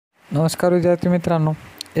नमस्कार विद्यार्थी मित्रांनो,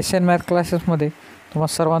 एस.एन. मॅथ क्लासेसमध्ये तुम्हा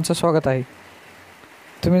सर्वांचं स्वागत आहे.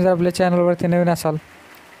 तुम्ही जर आपल्या चॅनलवरती नवीन असाल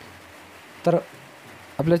तर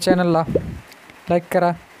आपल्या चॅनलला लाईक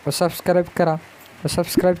करा व सबस्क्राईब करा व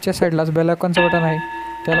सबस्क्राईबच्या साईडलाच बेल आयकॉनचं बटन आहे,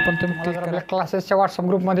 त्याला पण तुम्ही क्लिक करा. क्लासेसच्या व्हॉट्सअप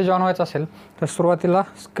ग्रुपमध्ये जॉईन व्हायचं असेल तर सुरुवातीला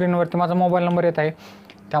स्क्रीनवरती माझा मोबाईल नंबर येत आहे,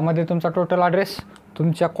 त्यामध्ये तुमचा टोटल ॲड्रेस,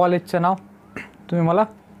 तुमच्या कॉलेजचं नाव तुम्ही मला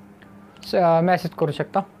मॅसेज करू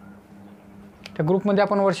शकता. त्या ग्रुपमध्ये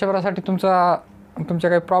आपण वर्षभरासाठी तुमच्या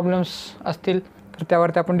काही प्रॉब्लेम्स असतील तर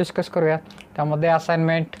त्यावरती आपण डिस्कस करूया. त्यामध्ये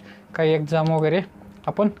असाइनमेंट, काही एक्झाम वगैरे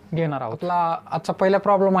आपण घेणार आहोत. आजचा पहिला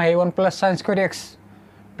प्रॉब्लेम आहे 1 + sin² x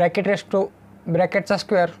bracket raise to ब्रॅकेटचा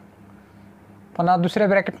square, पुन्हा दुसऱ्या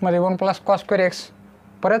ब्रॅकेटमध्ये 1 + cos² x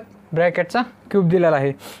परत ब्रॅकेटचा क्यूब दिलेला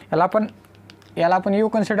आहे. याला आपण u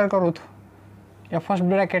कन्सिडर करूत. या फर्स्ट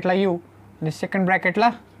ब्रॅकेटला u आणि सेकंड ब्रॅकेटला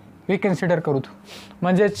v कन्सिडर करूत.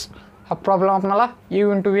 म्हणजेच हा प्रॉब्लेम आपल्याला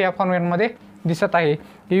u × v या फॉर्मॅटमध्ये दिसत आहे.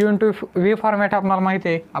 u × v फॉर्मॅट आपल्याला माहिती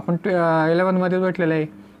आहे, आपण 11मध्ये भेटलेलं आहे.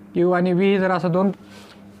 u आणि v जर असं दोन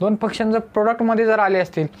फंक्शन जर प्रोडक्टमध्ये जर आले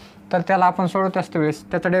असतील तर त्याला आपण सोडवत असते वेळेस,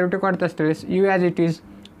 त्याचा डेरिव्हेटिव्ह काढत असते वेळेस u as it is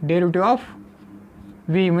derivative of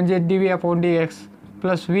v म्हणजे dv/dx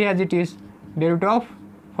plus v as it is derivative of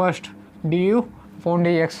first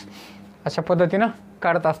du/dx अशा पद्धतीनं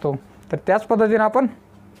काढत असतो. तर त्याच पद्धतीनं आपण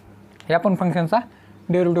या पण फंक्शनचा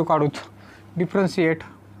derivative काढूत. Differentiate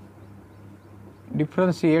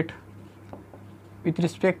with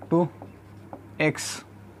respect to x.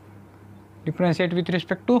 Differentiate with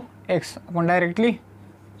respect to x आपण डायरेक्टली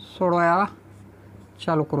सोडवायला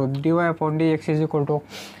चालू करू. dy/dx इज इक्वल टू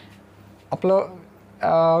आपलं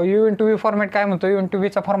u × v फॉर्मॅट काय म्हणतो, u ×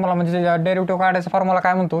 vचा फॉर्म्युला म्हणजे डेरिव्हेटिव्ह काढायचा फॉर्म्युला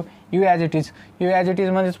काय म्हणतो, u as it is. u as it is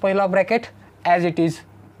म्हणजेच पहिला bracket as it is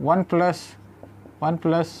 1 +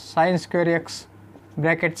 sin² x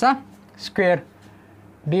ब्रॅकेटचा square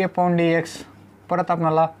d/dx. परत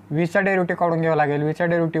आपल्याला vचा डेरिव्हेटिव्ह काढून घ्यावा लागेल. vचा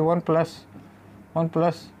derivative 1 +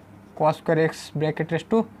 cos² x bracket raise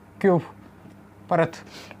two cube. परत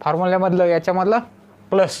फॉर्म्युल्यामधलं याच्यामधलं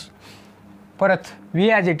प्लस, परत v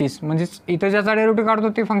ॲज इट इज म्हणजेच इथं ज्याचा डेरिव्हेटिव्ह काढतो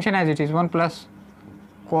ते function as it is 1 +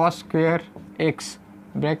 cos² x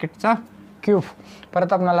ब्रॅकेटचा cube.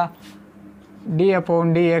 परत आपल्याला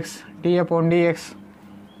d/dx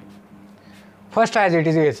first as it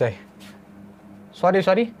is घ्यायचं आहे.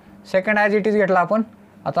 Sorry second as it is घेतला आपण.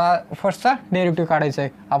 आता फर्स्टचा डेरिव्हेटिव्ह काढायचा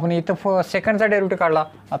आहे. आपण इथं सेकंडचा डेरिव्हेटिव्ह काढला,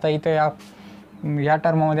 आता इथं या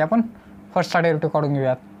टर्ममध्ये आपण फर्स्टचा डेरिव्हेटिव्ह काढून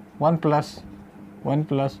घेऊयात. 1 +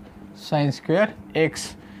 sin² x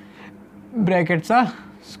ब्रॅकेटचा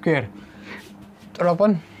स्क्वेअर. तर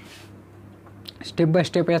आपण स्टेप बाय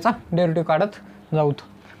स्टेप याचा डेरिव्हेटिव्ह काढत जाऊत.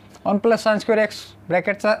 1 + sin² x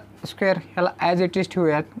ब्रॅकेटचा स्क्वेअर ह्याला ॲज इट इज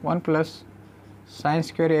ठेवूयात. 1 +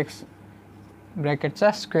 sin² x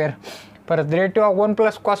ब्रॅकेटचा स्क्वेअर. परत derivative of 1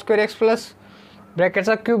 + cos² x plus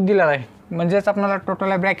ब्रॅकेटचा cube दिलेला आहे. म्हणजेच आपल्याला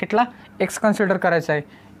टोटल या ब्रॅकेटला x कन्सिडर करायचं आहे,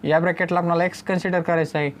 या ब्रॅकेटला आपल्याला x कन्सिडर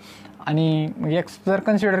करायचं आहे. आणि x जर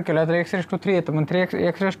कन्सिडर केलं तर x³ येतं. मग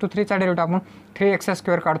x³ डेरिव्हेटिव्ह आपण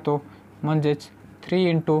 3x² काढतो. म्हणजेच 3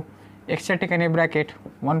 × x ठिकाणी ब्रॅकेट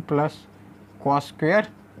 1 + cos²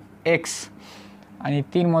 x आणि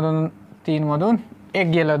 3 मधून 1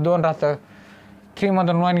 गेलं 2 राहतं, 3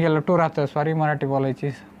 मधून 1 गेलं 2 राहतं. सॉरी मराठी बोलायची,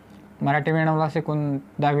 मराठी मॅडमला शिकून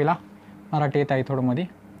 10वीला मराठी येत आहे थोडं मध्ये.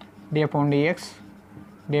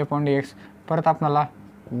 d/dx परत आपल्याला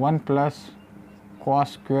 1 +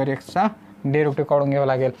 cos² x डेरिव्हेटिव्ह काढून घ्यावा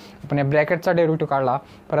लागेल. आपण या ब्रॅकेटचा डेरिव्हेटिव्ह काढला,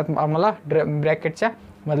 परत आम्हाला ब्रॅकेटच्या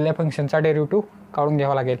मधल्या फंक्शनचा डेरिव्हेटिव्ह काढून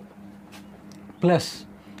घ्यावा लागेल. Plus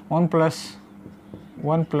 1 +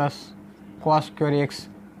 cos² x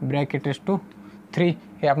bracket raise to 3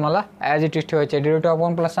 हे आपल्याला ॲज इट इज ठेवायचे. Derivative of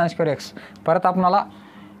 1 + sin² x. परत आपल्याला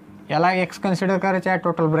याला x कन्सिडर करायचं आहे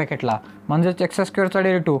टोटल ब्रॅकेटला. म्हणजेच x²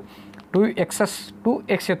 डेरिव्हेटिव्ह 2x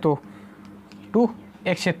येतो.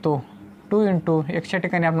 2 × x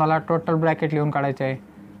ठिकाणी आपल्याला टोटल ब्रॅकेट लिहून काढायचं आहे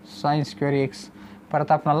sin² x.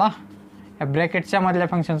 परत आपल्याला या ब्रॅकेटच्या मधल्या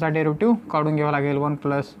फंक्शनचा डेरिव्हेटिव्ह काढून घ्यावा लागेल. 1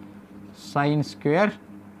 + sin²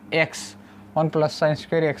 x 1 +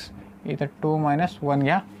 sin² x इथं 2 - 1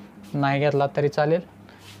 घ्या, नाही घेतला तरी चालेल,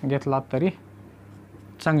 घेतला तरी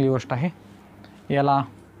चांगली गोष्ट आहे. याला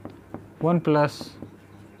 1 +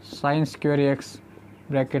 sin² x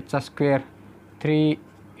ब्रॅकेटचा square 3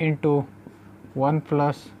 × 1 +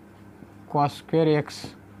 cos² x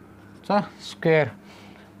चा स्क्वेअर.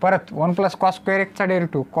 परत 1 + cos² x चा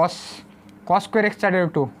डेरिव्हेटिव्ह cos² x चा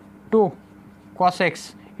डेरिव्हेटिव्ह 2 cos x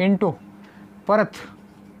 × परत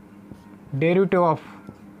डेरिव्हेटिव्ह ऑफ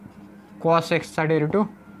cos x चा डेरिव्हेटिव्ह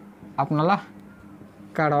आपल्याला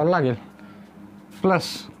काढावा लागेल.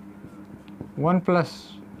 Plus 1 +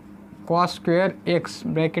 cos square x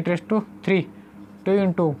bracket raise to 3 2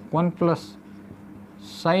 into 1 plus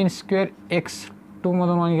sine square x 2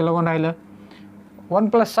 मधून 1 गेलं 1 राहिलं 1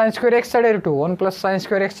 प्लस साईन स्क्वेअर एक्सचा डेरिव्हेटिव्ह 1 प्लस साईन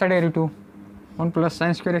स्क्वेअर एक्सचा डेरिव्हेटिव्ह 1 प्लस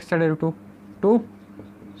साईन स्क्वेअर एक्सचा डेरिव्हेटिव्ह 2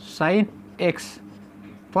 साईन एक्स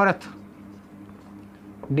परत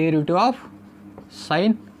derivative of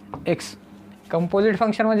sine x. Composite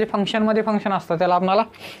function म्हणजे फंक्शनमध्ये function असतं, त्याला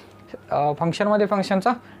आपल्याला फंक्शनमध्ये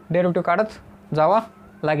फंक्शनचा डेरिव्हेटिव्ह काढत जावा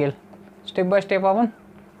लागेल. स्टेप बाय स्टेप आपण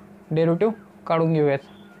डेरिव्हेटिव्ह काढून घेऊयात.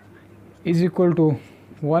 Is equal to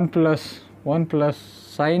 1 plus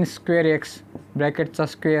sine square x ब्रॅकेटचा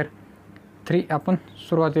square 3 आपण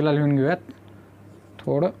सुरुवातीला लिहून घेऊयात,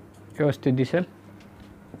 थोडं व्यवस्थित दिसेल.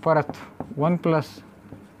 परत 1 plus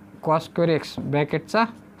cos square x ब्रॅकेटचा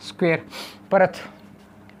square, परत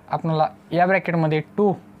आपल्याला या ब्रॅकेटमध्ये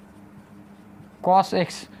 2 कॉस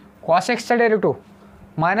एक्सचा डेरिव्हेटिव्ह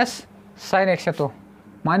मायनस साईन एक्स येतो,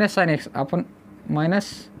 मायनस साईन एक्स आपण मायनस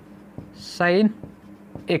साईन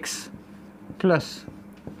एक्स प्लस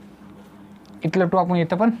इथलं 2 आपण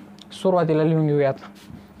इथं पण सुरुवातीला लिहून घेऊयात.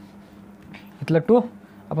 इथलं 2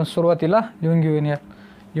 आपण सुरुवातीला लिहून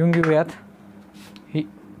घेऊयात. ही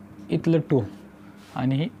इथलं 2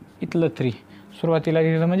 आणि ही इथलं 3 सुरुवातीला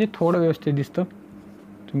लिहिलं म्हणजे थोडं व्यवस्थित दिसतं.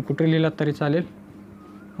 तुम्ही कुठे लिहिलात तरी चालेल.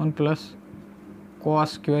 1 plus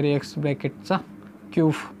cos square x ब्रॅकेटचा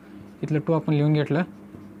cube इथलं 2 आपण लिहून घेतलं.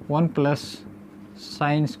 1 plus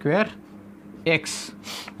sine square x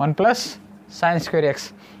 1 plus sine square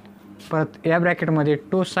x परत या ब्रॅकेटमध्ये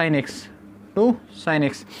 2 साईन एक्स साईन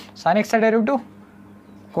एक्सचा डेरिव्हेटिव्ह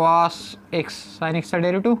कॉस एक्स साईन एक्सचा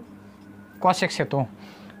डेरिव्हेटिव्ह कॉस एक्स येतो.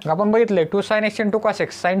 आपण बघितलं 2 sine x into cos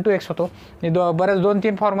x sine 2 x होतो. हे बरेच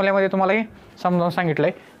 2-3 फॉर्म्युल्यामध्ये तुम्हाला हे समजावून सांगितलं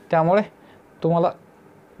आहे, त्यामुळे तुम्हाला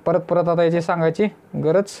परत आता याची सांगायची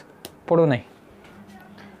गरज पडू नये.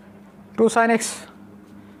 2 साईन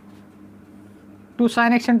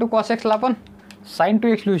एक्स इंटू कॉस एक्सला आपण साईन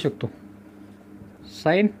 2 एक्स लिहू शकतो,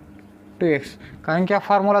 साईन 2 एक्स, कारण की हा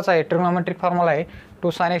फॉर्म्युलाचा आहे, ट्रिग्नोमेट्रिक फॉर्म्युला आहे. 2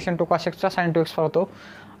 साईन एक्स इंटू कॉस एक्सचा साईन 2 एक्स होतो.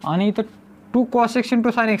 आणि इथं 2 कॉस एक्स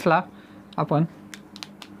इंटू साईन एक्सला आपण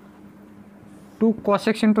 2 कॉस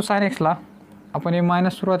एक्स इंटू साईन एक्सला आपण हे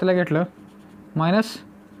मायनस सुरुवातीला घेतलं, मायनस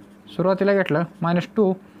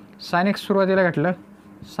 -2 साईन एक्स सुरुवातीला घेतलं,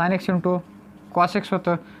 sine x into cos x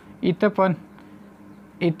होतं.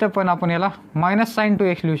 इथं पण आपण याला मायनस साईन 2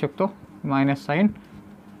 एक्स लिहू शकतो, मायनस साईन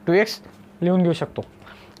 2 एक्स लिहून घेऊ शकतो.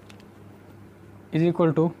 Is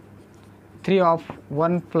equal to 3 of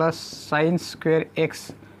 1 plus sine square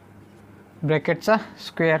x ब्रॅकेटचा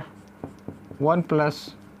square 1 plus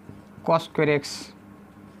cos square x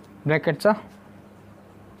ब्रॅकेटचा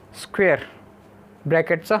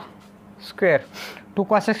square 2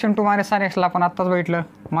 cos x into minus sine एक्सला आपण आत्ताच बघितलं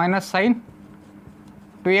मायनस साईन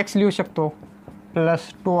 2 एक्स लिहू शकतो,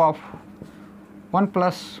 plus 2 of 1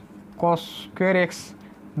 plus cos square x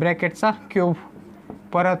ब्रॅकेटचा cube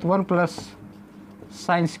परत 1 plus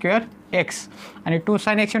sine square x आणि 2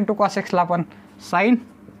 sine x into cos एक्सला आपण sine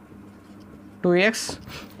 2 x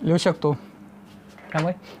लिहू शकतो.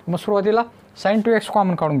 त्यामुळे मग सुरुवातीला साईन 2 एक्स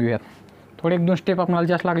कॉमन काढून घेऊयात. थोडे 1-2 स्टेप आपल्याला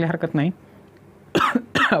जास्त लागले हरकत नाही.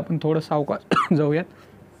 आपण थोडं सावकाश जाऊयात.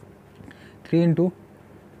 3 इंटू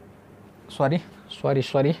सॉरी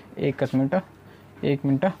 1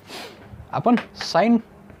 मिनटं आपण साईन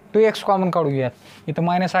 2 एक्स कॉमन काढून घेऊयात. इथं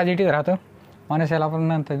मायनस ॲज इट इज राहतं, मायनस याला आपण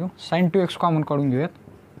नंतर घेऊ. साईन 2 एक्स कॉमन काढून घेऊयात.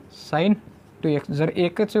 साईन 2 एक्स जर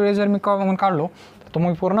एकच वेळेस जर मी कॉमन काढलो तर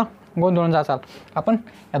तुम्ही पूर्ण गोंधळून जाचाल. आपण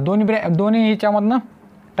या दोन्ही ह्याच्यामधनं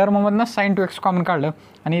टर्ममधनं साईन 2 एक्स कॉमन काढलं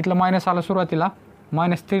आणि इथलं मायनस आलं सुरुवातीला,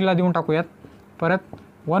 -3ला देऊन टाकूयात. परत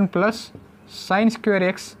 1 plus sine square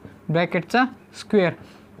x ब्रॅकेटचा square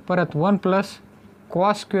परत 1 plus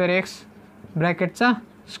cos square x ब्रॅकेटचा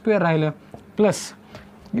square राहिलं, प्लस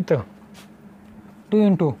इथं 2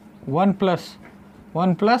 into 1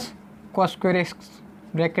 plus cos square x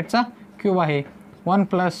ब्रॅकेटचा cube आहे 1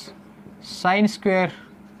 प्लस साईन स्क्वेअर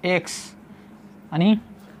एक्स आणि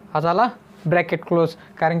हा झाला ब्रॅकेट क्लोज,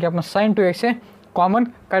 कारण की आपण साईन 2 एक्स हे कॉमन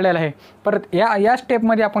काढलेलं आहे. परत या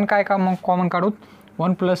स्टेपमध्ये आपण काय कॉमन काढू,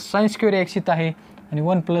 1 प्लस साईन स्क्वेअर एक्स इथं आहे आणि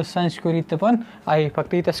 1 प्लस साईन स्क्वेअर इथं पण आहे,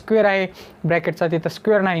 फक्त इथं स्क्वेअर आहे ब्रॅकेटचा, तिथं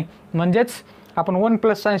स्क्वेअर नाही. म्हणजेच आपण 1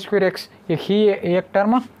 प्लस साईन स्क्वेअर एक्स ही एक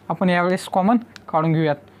टर्म आपण यावेळेस कॉमन काढून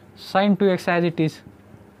घेऊयात. Sine 2 x as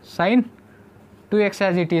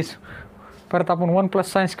it is परत आपण 1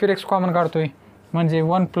 plus sine square x common काढतोय, म्हणजे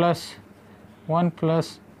 1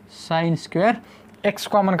 plus sine square x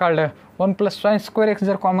common काढलं. 1 प्लस साईन स्क्वेअर एक्स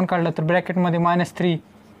जर कॉमन काढलं तर ब्रॅकेटमध्ये -3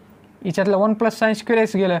 याच्यातलं 1 प्लस साईन स्क्वेअर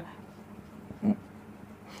एक्स गेलं,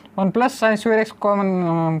 1 plus sine square x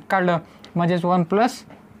common काढलं म्हणजेच 1 प्लस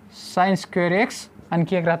साईन स्क्वेअर एक्स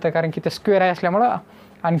आणखी एक राहतं, कारण की ते स्क्वेअर आहे असल्यामुळं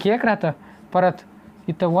आणखी एक राहतं. परत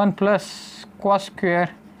इथं 1 plus cos square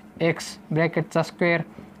x ब्रॅकेटचा square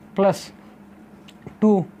plus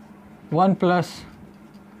 2 1 plus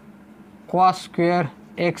cos square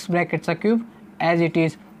x ब्रॅकेटचा cube as it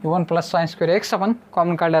is 1 plus sine square x आपण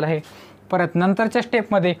कॉमन काढलेला आहे. परत नंतरच्या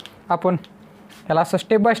स्टेपमध्ये आपण याला असं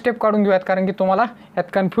स्टेप बाय स्टेप काढून घेऊयात, कारण की तुम्हाला यात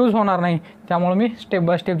कन्फ्यूज होणार नाही, त्यामुळे मी स्टेप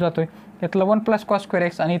बाय स्टेप जातो आहे. यातलं 1 प्लस कॉस स्क्वेअर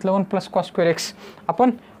एक्स आणि इथलं 1 प्लस कॉस स्क्वेअर एक्स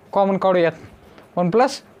आपण कॉमन काढूयात. 1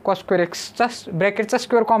 प्लस कॉस स्क्वेअर एक्सचा ब्रॅकेटचा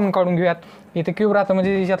स्क्वेअर कॉमन काढून घेऊयात. इथे क्यूब राहतं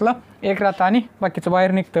म्हणजे याच्यातलं एक राहतं आणि बाकीचं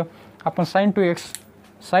बाहेर निघतं. आपण sign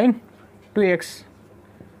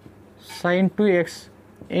 2x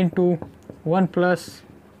into 1 plus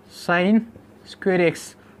sine square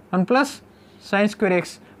x 1 plus sine square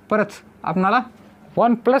x. परत आपणाला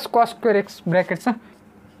 1 plus cos square x ब्रॅकेटचा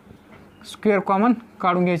square common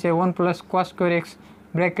काढून घ्यायचे आहे. 1 plus cos square x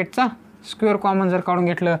ब्रॅकेटचा square common जर काढून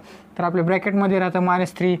घेतलं तर आपल्या ब्रॅकेटमध्ये राहतं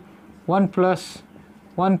 -3 1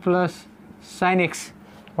 plus sine x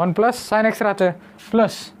 1 plus sine x राहतं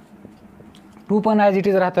प्लस 2 पण ॲज इट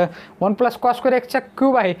इज राहतं. 1 प्लस कॉस स्क्वेअर एक्सचा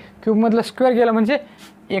क्यूब आहे, क्यूबमधलं स्क्वेअर गेलं म्हणजे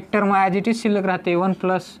एक टर्म ॲज इट इज शिल्लक राहते. 1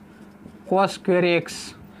 प्लस कॉस स्क्वेअर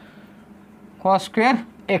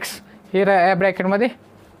एक्स हे या ब्रॅकेटमध्ये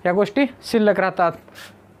या गोष्टी शिल्लक राहतात.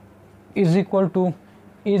 इज इक्वल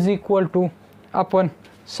टू आपण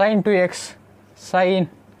sign 2x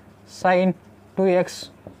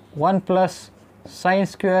 1 plus sine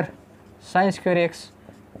square x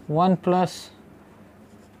 1 plus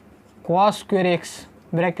cos square x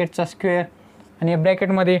ब्रॅकेटचा square आणि या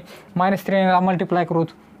ब्रॅकेटमध्ये -3 multiply करूत.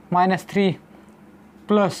 -3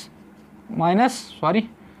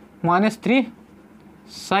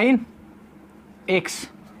 sine x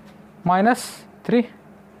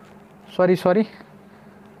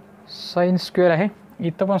sine square आहे.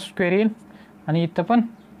 इथं पण स्क्वेअर येईल आणि इथं पण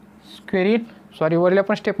स्क्वेअर येईल. वरल्या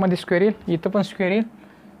पण स्टेपमध्ये स्क्वेअर येईल, इथं पण स्क्वेअर येईल,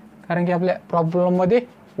 कारण की आपल्या प्रॉब्लेममध्ये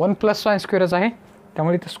 1 प्लस साइन स्क्वेअरच आहे,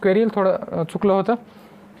 त्यामुळे इथं स्क्वेअर येईल. थोडं चुकलं होतं.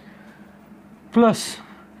 प्लस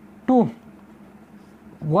 2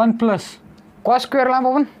 1 प्लस कॉस स्क्वेअरला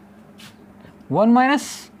आपण 1 मायनस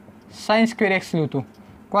साइन स्क्वेअर एक्स लिहितो.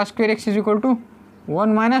 Cos square x is equal to 1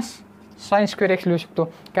 minus sine square x लिहू शकतो,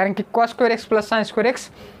 कारण की cos square x plus sine square x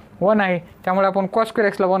 1 आहे, त्यामुळे आपण cos square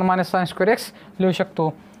एक्सला 1 minus sine square x लिहू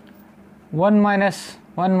शकतो. 1 minus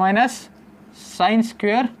sine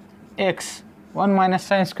square x 1 minus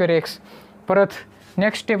sine square x. परत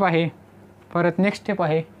नेक्स्ट स्टेप आहे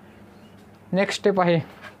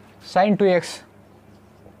sign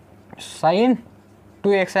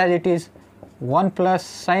 2x as it is 1 plus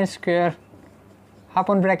sine square हा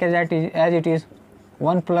पण bracket as it is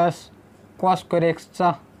 1 plus cos square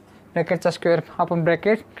एक्सचा ब्रॅकेटचा square हा पण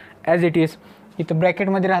bracket as it is. इथं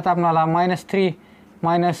ब्रॅकेटमध्ये राहतं आपल्याला -3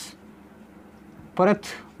 परत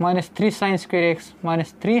 -3 sine square x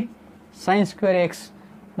 -3 sine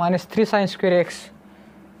square x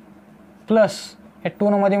plus या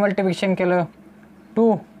 2 मध्ये मल्टिप्लिकेशन केलं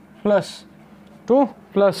 2 प्लस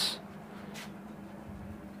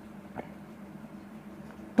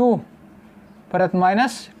परत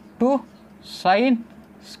 -2 साइन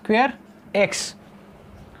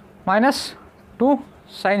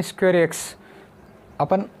स्क्वेअर एक्स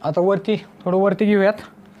आपण आता थोडं वरती घेऊयात,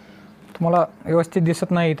 तुम्हाला व्यवस्थित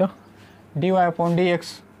दिसत नाही इथं. dy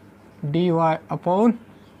upon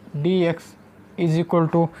dx is equal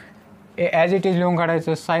to as it is लिहून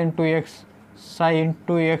काढायचं. Sign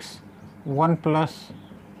 2x 1 plus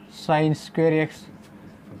sine square x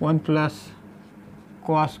 1 plus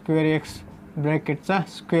cos square x ब्रॅकेटचा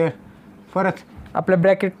square. परत आपल्या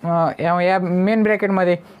ब्रॅकेट या मेन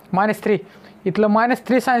ब्रॅकेटमध्ये -3 इथलं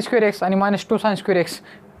 -3 साइन स्क्वेअर एक्स आणि -2 sine square x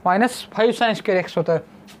 -5 sine square x होतं.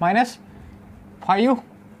 -5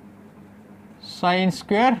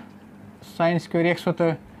 sine square x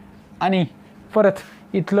होतं आणि परत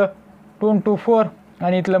इथलं 2 to 4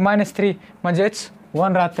 आणि इथलं -3 म्हणजेच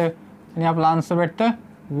 1 राहतं आणि आपलं आन्सर भेटतं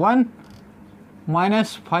 1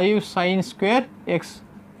 -5 sine square x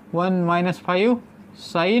 1 -5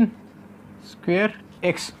 sine square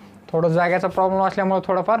x. थोडं जाग्याचा प्रॉब्लेम असल्यामुळे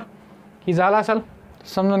थोडंफार की झालं असेल,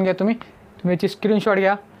 समजून घ्या. तुम्ही याची स्क्रीनशॉट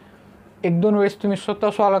घ्या, 1-2 वेळेस तुम्ही स्वतः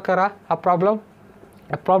सॉल्व करा हा प्रॉब्लेम.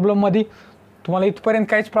 या प्रॉब्लेममध्ये तुम्हाला इथपर्यंत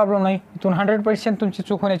काहीच प्रॉब्लेम नाही, इथून 100% तुमची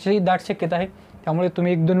चूक होण्याची दाट शक्यता आहे, त्यामुळे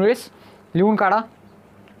तुम्ही 1-2 वेळेस लिहून काढा.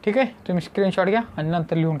 ठीक आहे, तुम्ही स्क्रीनशॉट घ्या आणि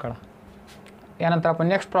नंतर लिहून काढा. यानंतर आपण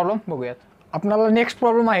नेक्स्ट प्रॉब्लेम बघूयात. आपल्याला नेक्स्ट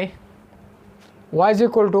प्रॉब्लेम आहे y is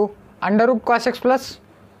equal to √cos x plus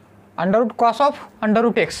 √cos of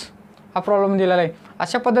 √x हा प्रॉब्लेम दिलेला आहे.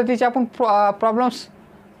 अशा पद्धतीचे आपण प्रॉब्लेम्स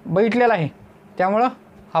बघितलेला आहे, त्यामुळं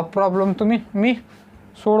हा प्रॉब्लेम मी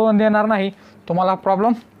सोडवून देणार नाही, तुम्हाला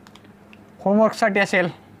प्रॉब्लेम होमवर्कसाठी असेल,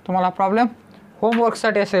 तुम्हाला प्रॉब्लेम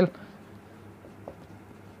होमवर्कसाठी असेल,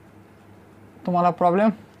 तुम्हाला प्रॉब्लेम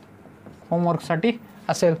होमवर्कसाठी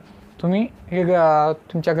असेल, तुम्ही हे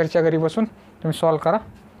तुमच्या घरच्या घरी बसून तुम्ही सॉल्व करा.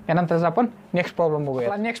 यानंतरच आपण नेक्स्ट प्रॉब्लेम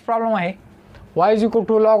बघूया. नेक्स्ट प्रॉब्लेम आहे y is equal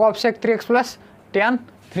to log of sec 3x plus tan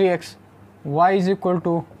 3x. y is equal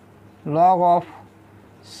to log of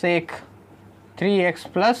sec 3x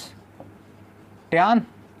plus tan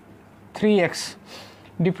 3x.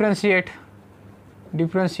 Differentiate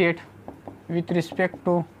with respect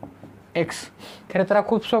to x. खरं तर हा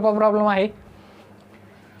खूप सोपा problem आहे,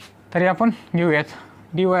 तरी आपण घेऊयात.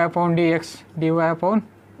 dy upon dx, dy upon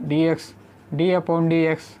dx, d upon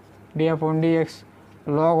dx,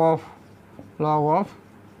 log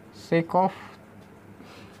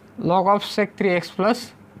of sec 3x plus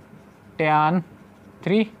tan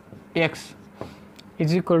 3x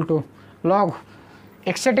is equal to log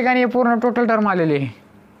एक्सच्या ठिकाणी हे पूर्ण टोटल टर्म आलेले आहे.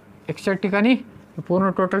 एक्सच्या ठिकाणी पूर्ण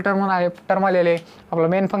टोटल टर्म आलेले आहे. आपलं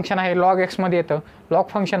मेन फंक्शन आहे लॉग एक्समध्ये येतं, लॉग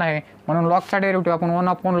फंक्शन आहे म्हणून लॉगचा डेरिव्हेटिव्ह आपण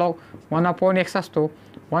 1 अपॉन एक्स असतो,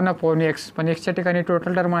 1 अपॉन एक्स. पण एक्सच्या ठिकाणी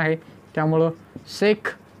टोटल टर्म आहे त्यामुळं सेक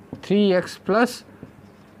 3x प्लस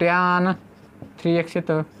टॅन 3x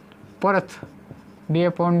येतं. परत डी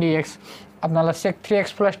अपॉन dx. आपल्याला सेक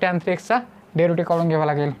 3x प्लस टॅन 3xचा डेरिव्हेटिव्ह काढून घ्यावा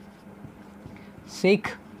लागेल. सेक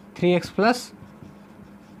 3x प्लस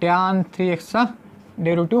टॅन 3xचा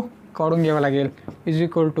डेरिव्हेटिव्ह काढून घ्यावा लागेल is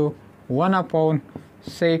equal to 1 upon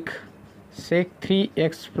sec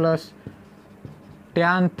 3x plus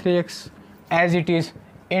tan 3x as it is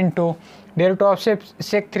into derivative of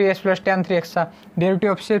sec 3x plus tan 3xचा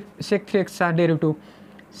derivative of sec 3xचा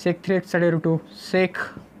derivative sec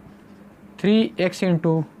 3x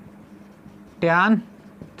into tan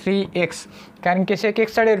 3x. कारण की सेक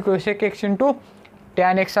एक्सचा derivative सेक x into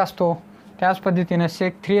tan x असतो. त्याच पद्धतीनं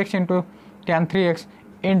सेक 3x into tan 3x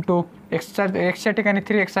into एक्सच्या ठिकाणी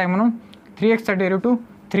 3x आहे म्हणून 3xचा derivative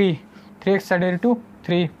 3xचा derivative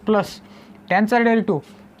 3 plus टॅनचा derivative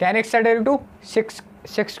tan एक्सचा डेरिव्हेटिव्ह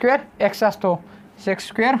सेक स्क्वेअर एक्स असतो, सेक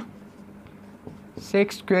स्क्वेअर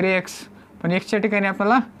एक्स. पण एक्सच्या ठिकाणी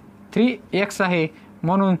आपल्याला 3x आहे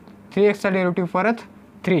म्हणून 3xचा डेरिव्हेटिव्ह परत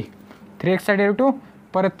 3xचा डेरिव्हेटिव्ह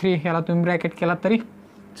परत 3. ह्याला तुम्ही ब्रॅकेट केला तरी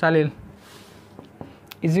चालेल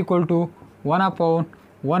is equal to 1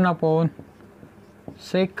 upon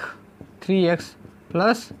sec 3x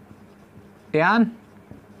plus tan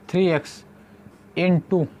 3x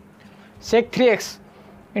into sec 3x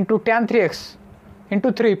into tan 3x into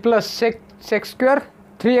 3 plus sec square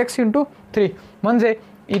 3x into 3. म्हणजे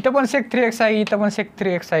इथं पण सेक 3x आहे, इथं पण सेक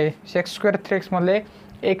 3x आहे. सेक स्क्वेअर 3x मधले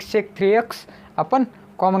एक सेक 3x आपण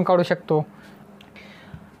कॉमन काढू शकतो.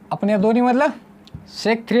 आपण या दोन्हीमधलं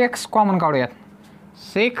सेक 3x कॉमन काढूयात.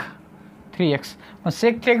 सेक 3x मग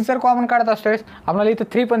सेक 3x जर कॉमन काढत असतो आपल्याला इथं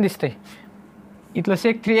 3 पण दिसतंय. इथलं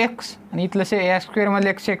सेक 3x आणि इथलं या स्क्वेअरमधलं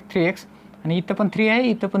एक सेक 3x आणि इथं पण 3 आहे,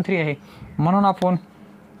 इथं पण 3 आहे म्हणून आपण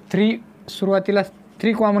 3 सुरुवातीला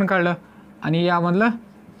 3 कॉमन काढलं आणि यामधलं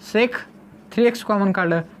सेक 3x कॉमन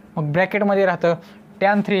काढलं. मग ब्रॅकेटमध्ये राहतं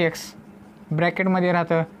टॅन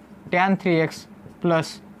 3x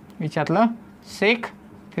प्लस याच्यातलं सेक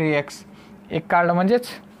 3x. एक काढलं म्हणजेच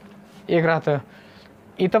एक राहतं.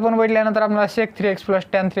 इथं पण बघितल्यानंतर आपल्याला सेक 3x प्लस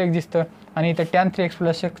टॅन 3x दिसतं आणि इथं tan 3x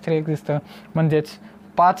plus sec 3x दिसतं. म्हणजेच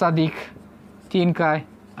 5 अधिक 3 काय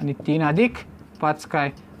आणि 3 अधिक 5 काय.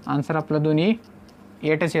 आन्सर आपलं दोन्ही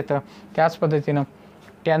 8च येतं. त्याच पद्धतीनं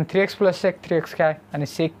tan 3x plus sec 3x काय आणि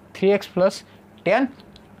सेक 3x प्लस टॅन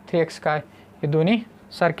 3x काय हे दोन्ही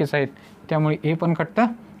सारखेच आहेत. त्यामुळे हे पण कटतं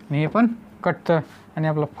आणि हे पण कटतं आणि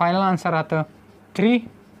आपलं फायनल आन्सर राहतं 3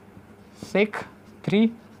 सेक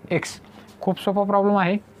 3x. खूप सोपा प्रॉब्लेम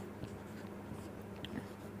आहे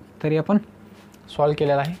तरी आपण सॉल्व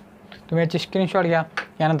केलेला आहे. तुम्ही याची स्क्रीनशॉट घ्या.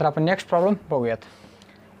 यानंतर आपण नेक्स्ट प्रॉब्लेम बघूयात.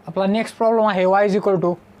 आपला नेक्स्ट प्रॉब्लेम आहे y is equal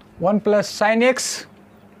to 1 plus sign x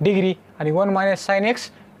degree आणि 1 मायनस साइन x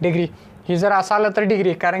डिग्री. ही जर असं आलं तर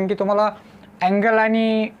डिग्री, कारण की तुम्हाला angle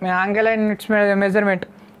and it's measurement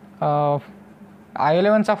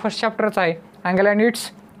 11चा first चॅप्टरच आहे अँगल अँड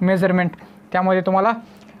इट्स मेजरमेंट. त्यामध्ये तुम्हाला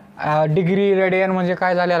डिग्री रेडियन म्हणजे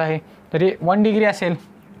काय झालेलं आहे. तरी 1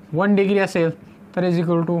 डिग्री असेल तर is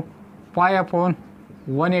equal to pi upon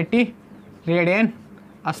 180 radian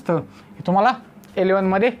असतं. हे तुम्हाला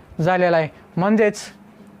 11मध्ये झालेलं आहे. म्हणजेच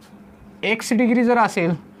x डिग्री जर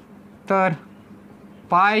असेल तर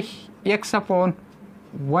पाय x अपॉन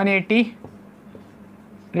 180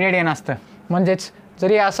 रेडियन असतं. म्हणजेच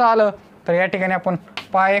जरी असं आलं तर या ठिकाणी आपण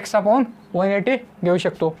पाय x अपॉन 180 घेऊ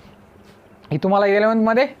शकतो. हे तुम्हाला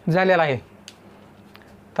 11मध्ये झालेलं आहे.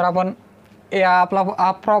 तर आपण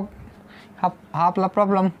हा आपला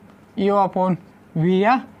प्रॉब्लेम यू अपॉन व्ही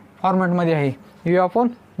या फॉर्मॅटमध्ये आहे. यू अपॉन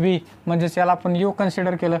व्ही म्हणजेच याला आपण यू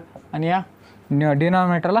कन्सिडर केलं आणि या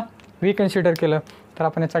डिनॉमिनेटरला व्ही कन्सिडर केलं. तर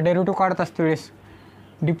आपण याचा डेरिव्हेटिव्ह काढत असते वेळेस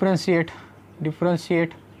differentiate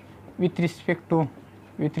with respect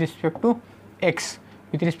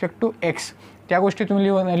to x त्या गोष्टी तुम्ही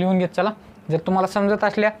लिहून घेत चला. जर तुम्हाला समजत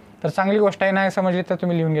असल्या तर चांगली गोष्ट आहे, नाही समजली तर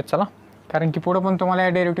तुम्ही लिहून घेत चला, कारण की पुढं पण तुम्हाला या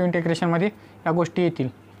डेरिव्हेटिव्ह इंटिग्रेशनमध्ये या गोष्टी येतील.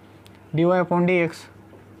 dy upon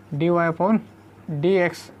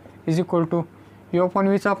dx is equal to you upon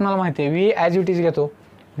व्हीचं आपल्याला माहिती आहे, व्ही ॲज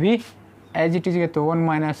इट इज घेतो 1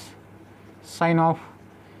 minus sine of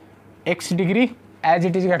x degree as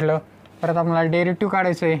it is घेतलं. परत आपल्याला डेरिव्हेटिव्ह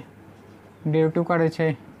काढायचं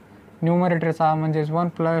आहे न्यूमरेटरचा म्हणजेच 1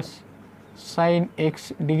 प्लस साईन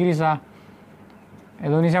एक्स डिग्रीचा. या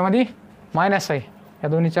दोन्हीच्यामध्ये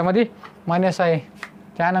मायनस आहे.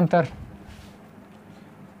 त्यानंतर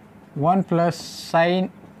 1 plus sine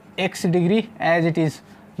x degree as it is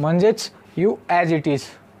म्हणजेच यू ॲज इट इज.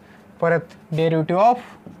 परत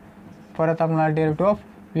आपल्याला डेरिव्हेटिव्ह ऑफ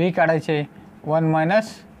व्ही काढायचे 1 मायनस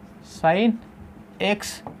साईन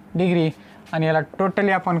एक्स डिग्री आणि याला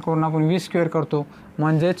टोटली आपण व्ही स्क्वेअर करतो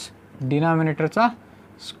म्हणजेच डिनॉमिनेटरचा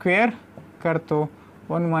स्क्वेअर करतो.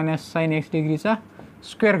 1 मायनस साईन एक्स डिग्रीचा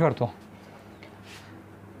स्क्वेअर करतो.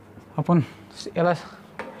 आपण याला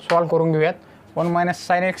सॉल्व करून घेऊयात. 1 minus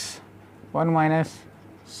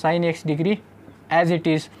sine x degree as it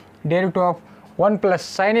is derivative of 1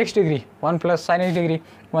 plus sine x degree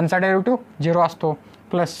 1चा derivative 0 असतो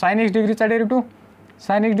प्लस साईन एक्स डिग्रीचा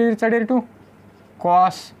डेरिव्हेटिव्ह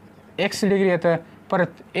कॉस एक्स डिग्री येतं.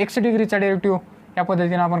 परत एक्स डिग्रीचा डेरिव्हेटिव्ह या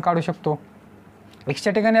पद्धतीने आपण काढू शकतो.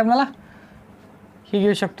 एक्सच्या ठिकाणी आपल्याला हे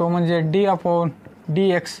घेऊ शकतो म्हणजे D upon D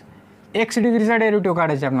x. X डिग्रीचा डेरिव्हेटिव्ह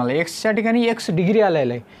काढायचा आपल्याला. एक्सच्या ठिकाणी एक्स डिग्री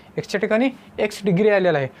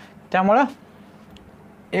आलेला आहे. त्यामुळं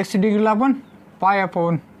एक्स डिग्रीला आपण पाय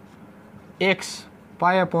अपॉन एक्स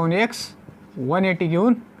 180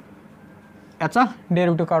 घेऊन याचा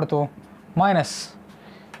डेरिव्हेटिव्ह काढतो. Minus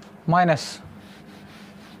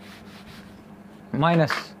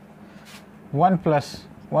 1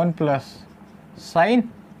 plus sine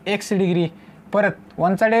x degree. परत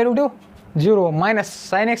 1चा डेरिव्हेटिव्ह 0 मायनस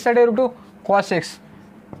साईन एक्सचा डेरिव्हेटिव्ह कॉस एक्स.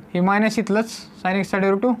 हे मायनस इथलंच साईन एक्सचा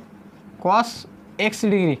डेरिव्हेटिव्ह कॉस एक्स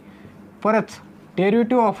डिग्री. परत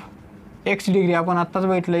डेरिव्हेटिव्ह ऑफ एक्स डिग्री आपण आत्ताच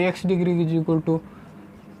बघितलं x degree is equal to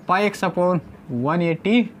पाय एक्स अपॉन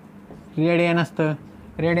 180 रेडियन असतं.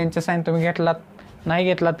 रेडियनचं साईन तुम्ही नाही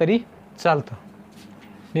घेतला तरी चालतं.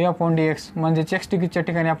 डी अपॉन डी एक्स म्हणजेच एक्स डिग्रीच्या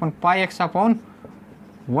ठिकाणी आपण पाय एक्स अपॉन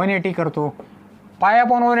 180 करतो. पाय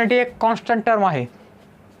अपॉन 180 एक कॉन्स्टंट टर्म आहे.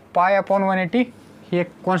 ही एक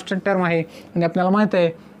कॉन्स्टंट टर्म आहे आणि आपल्याला माहीत आहे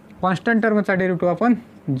कॉन्स्टंट टर्मचा डेरिव्हेटिव्ह आपण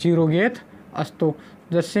 0 घेत असतो.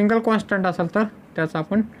 जर सिंगल कॉन्स्टंट असेल तर त्याचा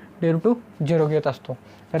आपण डेरिव्हेटिव्ह 0 घेत असतो.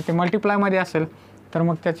 तर ते मल्टिप्लायमध्ये असेल तर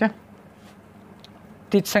मग त्याच्या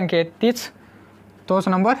तीच संख्या आहे तोच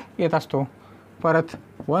नंबर येत असतो. परत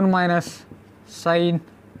 1 minus sine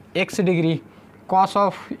x degree cos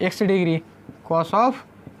of x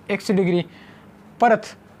degree. परत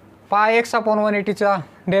पाय एक्स अपॉन 180चा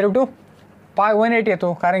डेरिव्हेटिव्ह पाय 180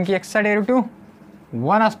 येतो कारण की एक्सचा डेरिव्हेटिव्ह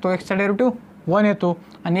 1 असतो.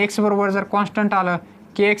 आणि एक्स बरोबर जर कॉन्स्टंट आलं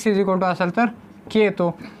के एक्स इज इक्वल टू असेल तर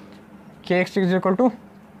के एक्स इज इक्वल टू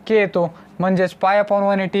के येतो. म्हणजेच पाय अपॉन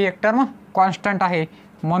 180 एक टर्म कॉन्स्टंट आहे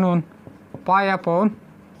म्हणून पाय अपॉन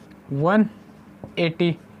 180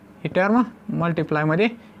 ही टर्म मल्टिप्लायमध्ये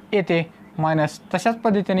येते. मायनस तशाच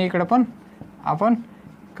पद्धतीने इकडं पण आपण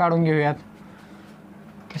काढून घेऊयात.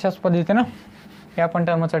 तशाच पद्धतीनं या पण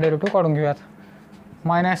टर्मचा डेरिव्हेटिव्ह काढून घेऊयात.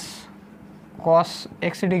 Minus cos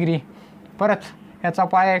x degree. परत याचा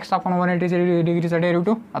पाय एक्स आपण 180 डिग्रीचा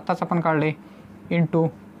डेरिव्हेटिव्ह आत्ताच आपण काढले इंटू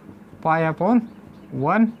पाय अपॉन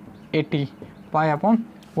 180.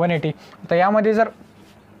 आता यामध्ये जर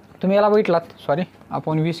तुम्ही याला बघितलात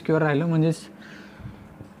आपण व्ही स्क्वेअर राहिलं म्हणजेच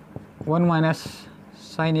 1 मायनस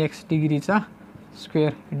साईन एक्स डिग्रीचा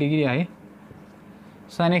स्क्वेअर डिग्री आहे.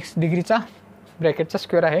 साईन एक्स डिग्रीचा ब्रॅकेटचा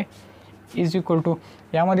स्क्वेअर आहे इज इक्वल टू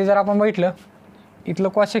यामध्ये जर आपण बघितलं इथलं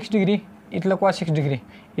कॉस एक्स डिग्री इथलं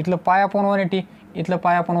पाय अपॉन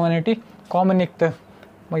 180 कॉमन निघतं.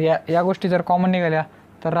 मग या गोष्टी जर कॉमन निघाल्या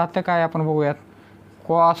तर राहतं काय आपण बघूयात.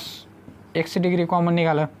 कॉस एक्स डिग्री कॉमन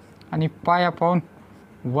निघालं आणि पाय अपॉन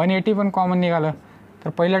 180 पण कॉमन निघालं तर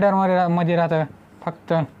पहिल्या टर्ममध्ये राहतं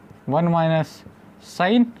फक्त 1 minus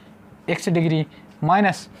sine x degree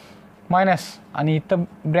minus आणि इथं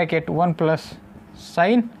bracket 1 plus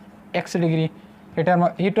sine x degree.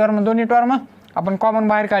 ही टर्म दोन्ही टर्म आपण कॉमन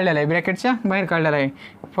बाहेर काढलेलं आहे, ब्रॅकेटच्या बाहेर काढलेलं आहे.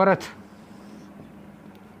 परत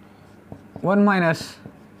 1 minus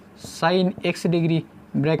sine x degree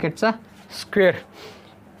ब्रॅकेटचा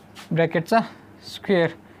square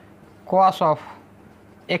cos of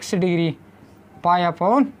x degree pi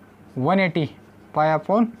upon 180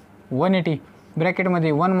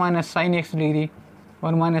 ब्रॅकेटमध्ये 1 minus sine x degree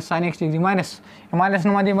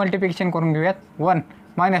मायनसमध्ये multiplication करून घेऊयात 1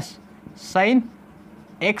 मायनस साइन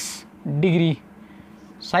एक्स डिग्री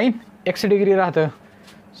राहतं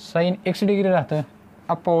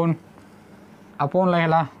अपॉनला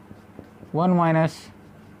ह्याला 1 मायनस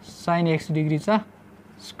साइन एक्स डिग्रीचा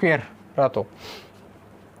स्क्वेअर राहतो.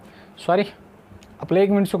 सॉरी आपलं 1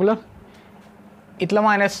 मिनिट चुकलं. इथलं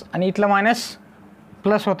मायनस आणि इथलं मायनस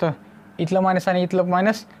प्लस होतं, इथलं मायनस आणि इथलं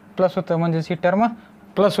मायनस प्लस होतं, म्हणजेच ही टर्म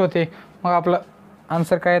प्लस होते. मग आपलं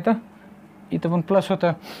आन्सर काय येतं, इथं पण प्लस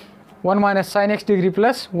होतं. 1 minus sine x degree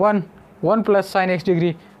plus 1 plus sine x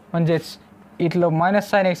degree, म्हणजेच इथलं मायनस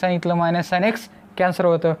साइन एक्स आणि इथलं मायनस साइन एक्स कॅन्सल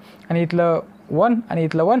होतं आणि इथलं 1 आणि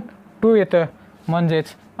इथलं 1 2 येतं.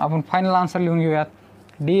 म्हणजेच आपण फायनल आन्सर लिहून घेऊयात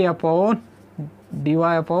D upon D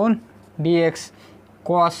Y upon D x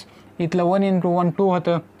cos, इथलं 1 × 1 2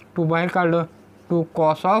 होतं, 2 बाहेर काढलं, 2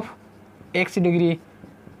 cos of x degree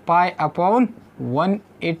pi upon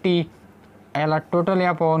 180 याला total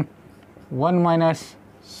upon 1 minus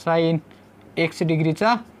sine x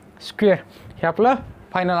डिग्रीचा स्क्वेअर. हे आपलं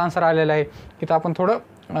फायनल आन्सर आलेलं आहे. इथं आपण थोडं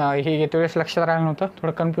हे येते वेळेस लक्षात राहिलं नव्हतं,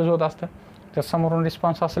 थोडं कन्फ्यूज होत असतं. तर समोरून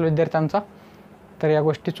रिस्पॉन्स असेल विद्यार्थ्यांचा तर या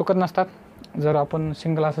गोष्टी चुकत नसतात. जर आपण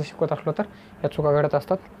सिंगल असं शिकवत असलो तर या चुका घडत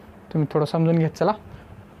असतात. तुम्ही थोडं समजून घेत चला.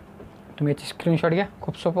 तुम्ही याची स्क्रीनशॉट घ्या,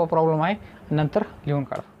 खूप सोपा प्रॉब्लेम आहे, नंतर लिहून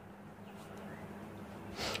काढा.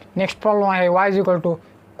 नेक्स्ट प्रॉब्लेम आहे y =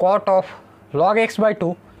 cot of log x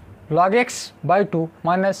by 2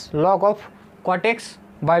 minus log of cot x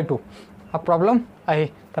by 2 हा प्रॉब्लेम आहे.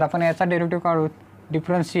 तर आपण याचा डेरिव्हेटिव्ह काढू.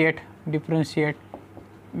 Differentiate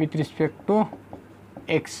with respect to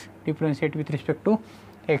x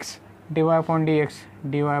dy upon dx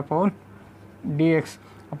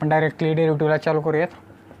आपण डायरेक्टली डेरिव्हेटिव्हला चालू करूयात.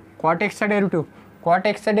 cot x चा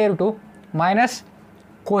derivative minus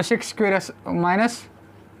cosec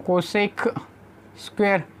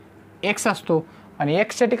square x असतो आणि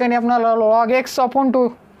एक्सच्या ठिकाणी आपल्याला log x अपॉन 2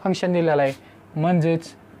 फंक्शन दिलेलं आहे,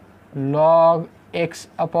 म्हणजेच log x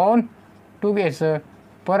अपॉन 2 घ्यायचं.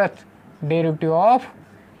 परत derivative of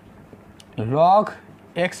log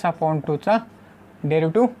x upon 2चा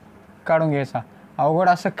derivative काढून घ्यायचा. अवघड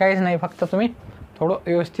असं काहीच नाही, फक्त तुम्ही थोडं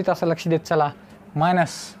व्यवस्थित असं लक्ष देत चला.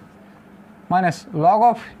 Minus log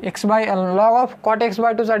of cot x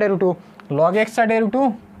bye 2चा derivative log x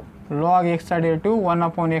चा डेरिव्हेटिव्ह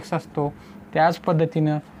 1/x असतो. त्याच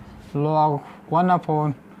पद्धतीनं log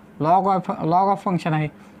ऑफ फंक्शन आहे,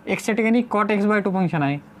 एक्सच्या ठिकाणी cot x बाय 2 फंक्शन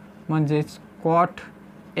आहे, म्हणजेच cot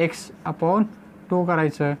x अपॉन 2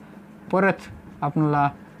 करायचं. परत आपल्याला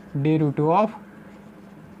derivative of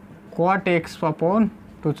cot x upon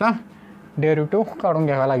 2चा derivative काढून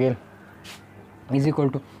घ्यावा लागेल.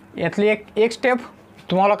 यातली एक स्टेप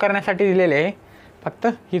तुम्हाला करण्यासाठी दिलेली आहे, फक्त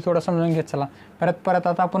ही थोडं समजून घेत चला. परत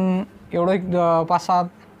आता आपण एवढं 5-6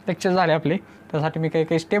 लेक्चर झाले आपले, त्यासाठी मी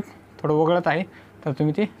काही स्टेप थोडं वगळत आहे, तर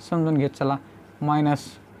तुम्ही ते समजून घेत चला. Minus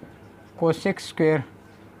cosec square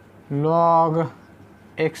log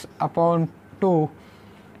x upon 2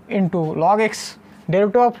 into log x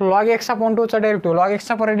derivative of log x upon 2चा derivative log x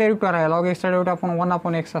चा परत डेरिव्हेटिव्ह आहे. log x चा डेरिव्हेटिव्ह आपण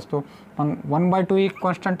 1/x असतो, पण 1/2 ही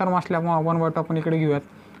कॉन्स्टंट टर्म असल्यामुळे 1/2 आपण इकडे घेऊयात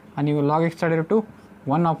आणि log x चा डेरिव्हेटिव्ह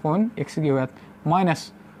 1/x घेऊयात.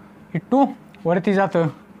 मायनस ही 2 वरती जातं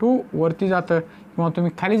किंवा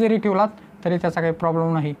तुम्ही खाली जरी ठेवलात तरी त्याचा काही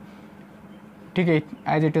प्रॉब्लेम नाही. ठीक आहे,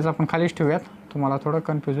 ॲज इट इज आपण खालीच ठेवूयात, तुम्हाला थोडं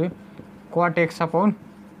कन्फ्यूज होईल. cot x upon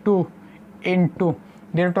 2 into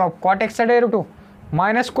derivative of cot x चा derivative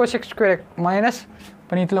minus cosec square minus,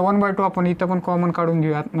 पण इथलं 1/2 आपण इथं पण कॉमन काढून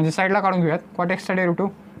घेऊयात, म्हणजे साईडला काढून घेऊयात. cot x चा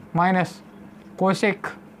derivative minus cosec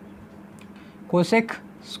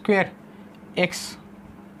square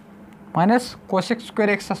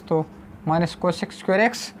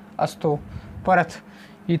x असतो. परत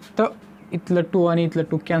इथलं 2 आणि इथलं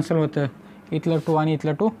 2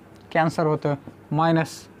 कॅन्सल होतं,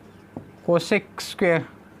 minus cosec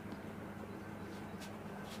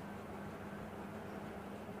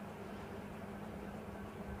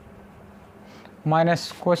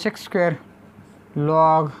square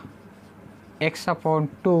log x upon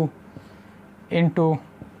 2 into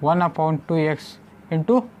 1/2x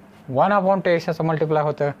into 1/2x असं मल्टिप्लाय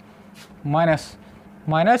होतं. मायनस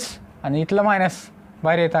आणि इथलं मायनस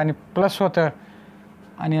बाहेर येतं आणि प्लस होतं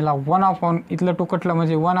आणि याला 1 इथलं 2 कटलं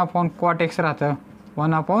म्हणजे 1/cot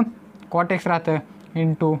x राहतं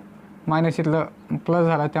इंटू मायनस इथलं प्लस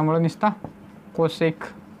झालं त्यामुळे नुसता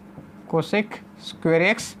कोसेक स्क्वेअर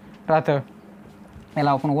एक्स राहतं.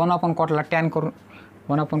 याला आपण 1/cotला टॅन करून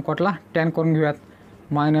 1/cotला टॅन करून घेऊयात.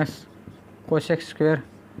 Minus cosec square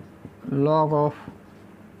log of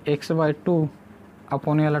x/2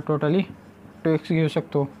 आपण याला टोटली 2x घेऊ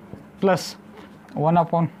शकतो. प्लस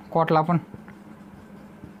 1/cotला आपण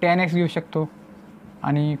टॅन एक्स घेऊ शकतो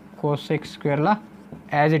आणि कोसेक स्क्वेअरला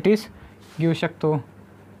ॲज इट इज घेऊ शकतो.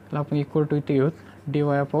 त्याला आपण इक्वल टू इथे घेऊत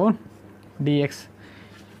dy/dx.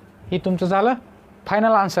 हे तुमचं झालं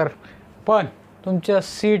फायनल आन्सर. पण तुमच्या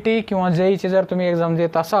CET किंवा JEEचे जर तुम्ही एक्झाम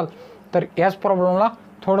देत असाल तर याच प्रॉब्लेमला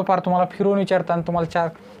थोडंफार तुम्हाला फिरवून विचारताना तुम्हाला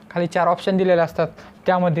खाली 4 ऑप्शन दिलेले असतात.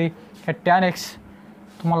 त्यामध्ये ह्या टॅन एक्स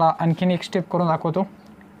तुम्हाला आणखीन एक स्टेप करून दाखवतो.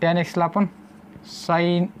 टॅन एक्सला आपण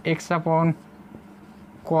साईन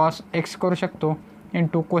x/cos x करू शकतो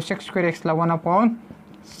into cosec square एक्सला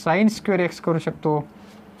 1/sin square x करू शकतो.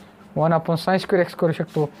 1/sin स्क्वेअर x करू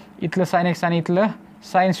शकतो. इथलं साइन एक्स आणि इथलं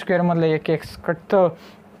साइन स्क्वेअरमधलं एक एक्स कटतं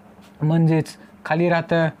म्हणजेच खाली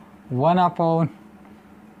राहतं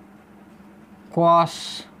 1/cos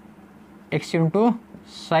x into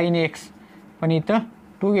sine x. पण इथं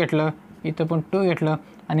 2 घेतलं, इथं पण 2 घेतलं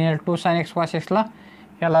आणि याला 2 sin x cos xला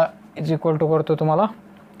याला इज इक्वल टू करतो तुम्हाला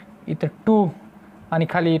इथं 2 आणि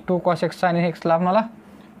खाली 2 cos x sin xला आपल्याला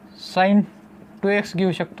sin 2x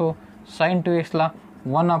घेऊ शकतो. sin 2xला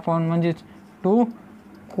 1 म्हणजेच 2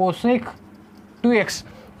 कोसेक 2x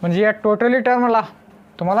म्हणजे या टोटली टर्मला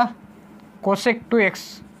तुम्हाला कोसेक 2x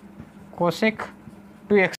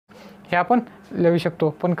हे आपण लिहू शकतो.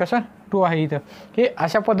 पण कसं 2 आहे इथं. हे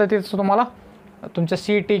अशा पद्धतीचं तुम्हाला तुमच्या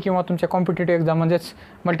CET किंवा तुमच्या कॉम्पिटेटिव्ह एक्झाम म्हणजेच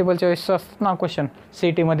मल्टिपल चॉईस असतात ना क्वेश्चन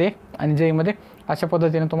CETमध्ये आणि JEEमध्ये अशा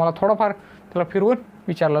पद्धतीने तुम्हाला थोडंफार त्याला फिरवून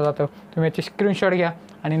विचारलं जातं. तुम्ही याची स्क्रीनशॉट घ्या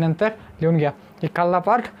आणि नंतर लिहून घ्या. हे खाल्ला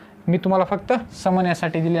पार्ट मी तुम्हाला फक्त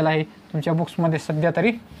समजण्यासाठी दिलेला आहे. तुमच्या बुक्समध्ये सध्या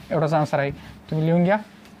तरी एवढाच आन्सर आहे. तुम्ही लिहून घ्या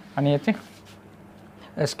आणि याचे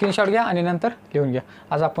स्क्रीनशॉट घ्या आणि नंतर लिहून घ्या.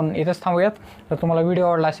 आज आपण इथंच थांबूयात. जर तुम्हाला व्हिडिओ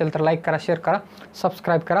आवडला असेल तर लाईक करा, शेअर करा,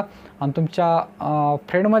 सबस्क्राईब करा आणि तुमच्या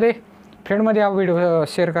फ्रेंडमध्ये हा व्हिडिओ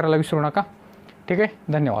शेअर करायला विसरू नका. ठीक आहे,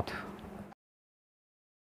 धन्यवाद.